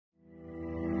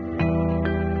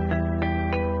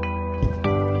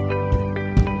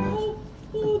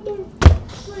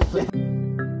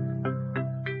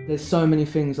There's so many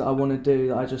things that I want to do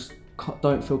that I just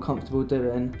don't feel comfortable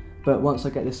doing. But once I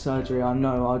get this surgery, I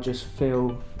know I'll just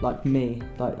feel like me,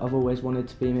 like I've always wanted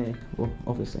to be me. Well,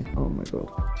 obviously. Oh my God.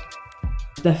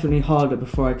 It's definitely harder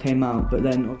before I came out, but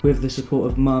then with the support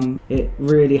of Mum, it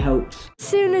really helped. As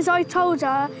soon as I told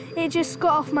her, it just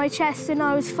got off my chest and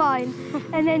I was fine.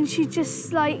 And then she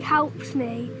just like helped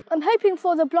me. I'm hoping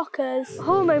for the blockers.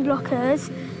 Hormone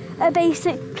blockers are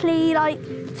basically like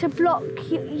to block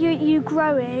you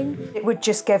growing. It would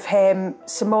just give him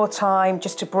some more time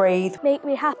just to breathe. Make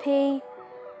me happy,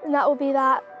 and that will be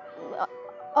that.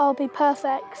 I'll be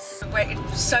perfect. I've waited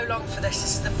so long for this.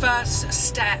 This is the first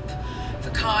step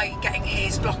for Kai getting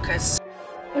his blockers.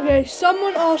 Okay,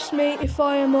 someone asked me if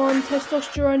I am on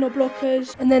testosterone or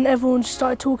blockers, and then everyone just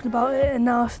started talking about it, and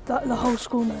now the whole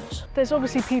school knows. There's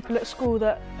obviously people at school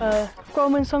that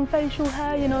growing some facial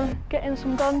hair, you know, getting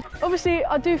some done. Obviously,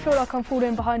 I do feel like I'm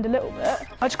falling behind a little bit.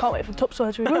 I just can't wait for top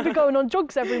surgery. We'll be going on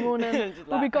jogs every morning.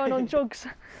 We'll be going on jogs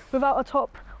without a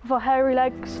top, with our hairy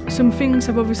legs. Some things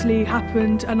have obviously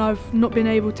happened and I've not been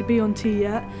able to be on T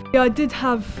yet. Yeah, I did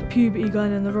have puberty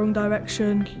going in the wrong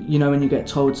direction. You know when you get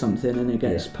told something and it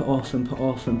gets put off and put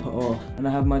off and put off. And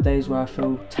I have my days where I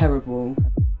feel terrible.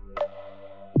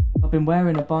 I've been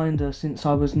wearing a binder since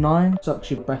I was 9. Sucks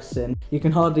your breasts in. You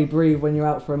can hardly breathe when you're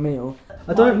out for a meal.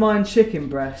 I don't mind chicken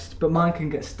breast, but mine can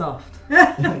get stuffed.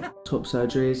 Top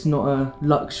surgery is not a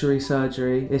luxury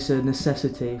surgery, it's a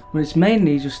necessity. But it's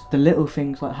mainly just the little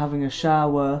things like having a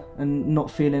shower and not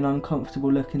feeling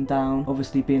uncomfortable looking down.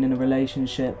 Obviously being in a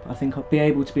relationship, I think I'll be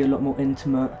able to be a lot more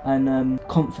intimate and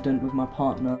confident with my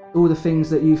partner. All the things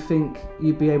that you think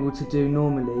you'd be able to do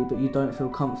normally but you don't feel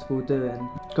comfortable doing.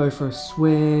 Go for a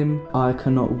swim. I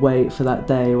cannot wait for that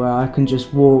day where I can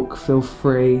just walk, feel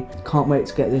free. Can't wait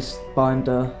to get this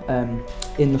binder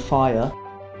in the fire.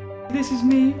 This is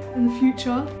me in the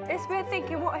future. It's weird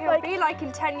thinking what he'll be like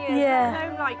in 10 years, yeah. let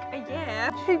alone like a year.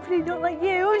 Hopefully not like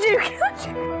you, I'm joking.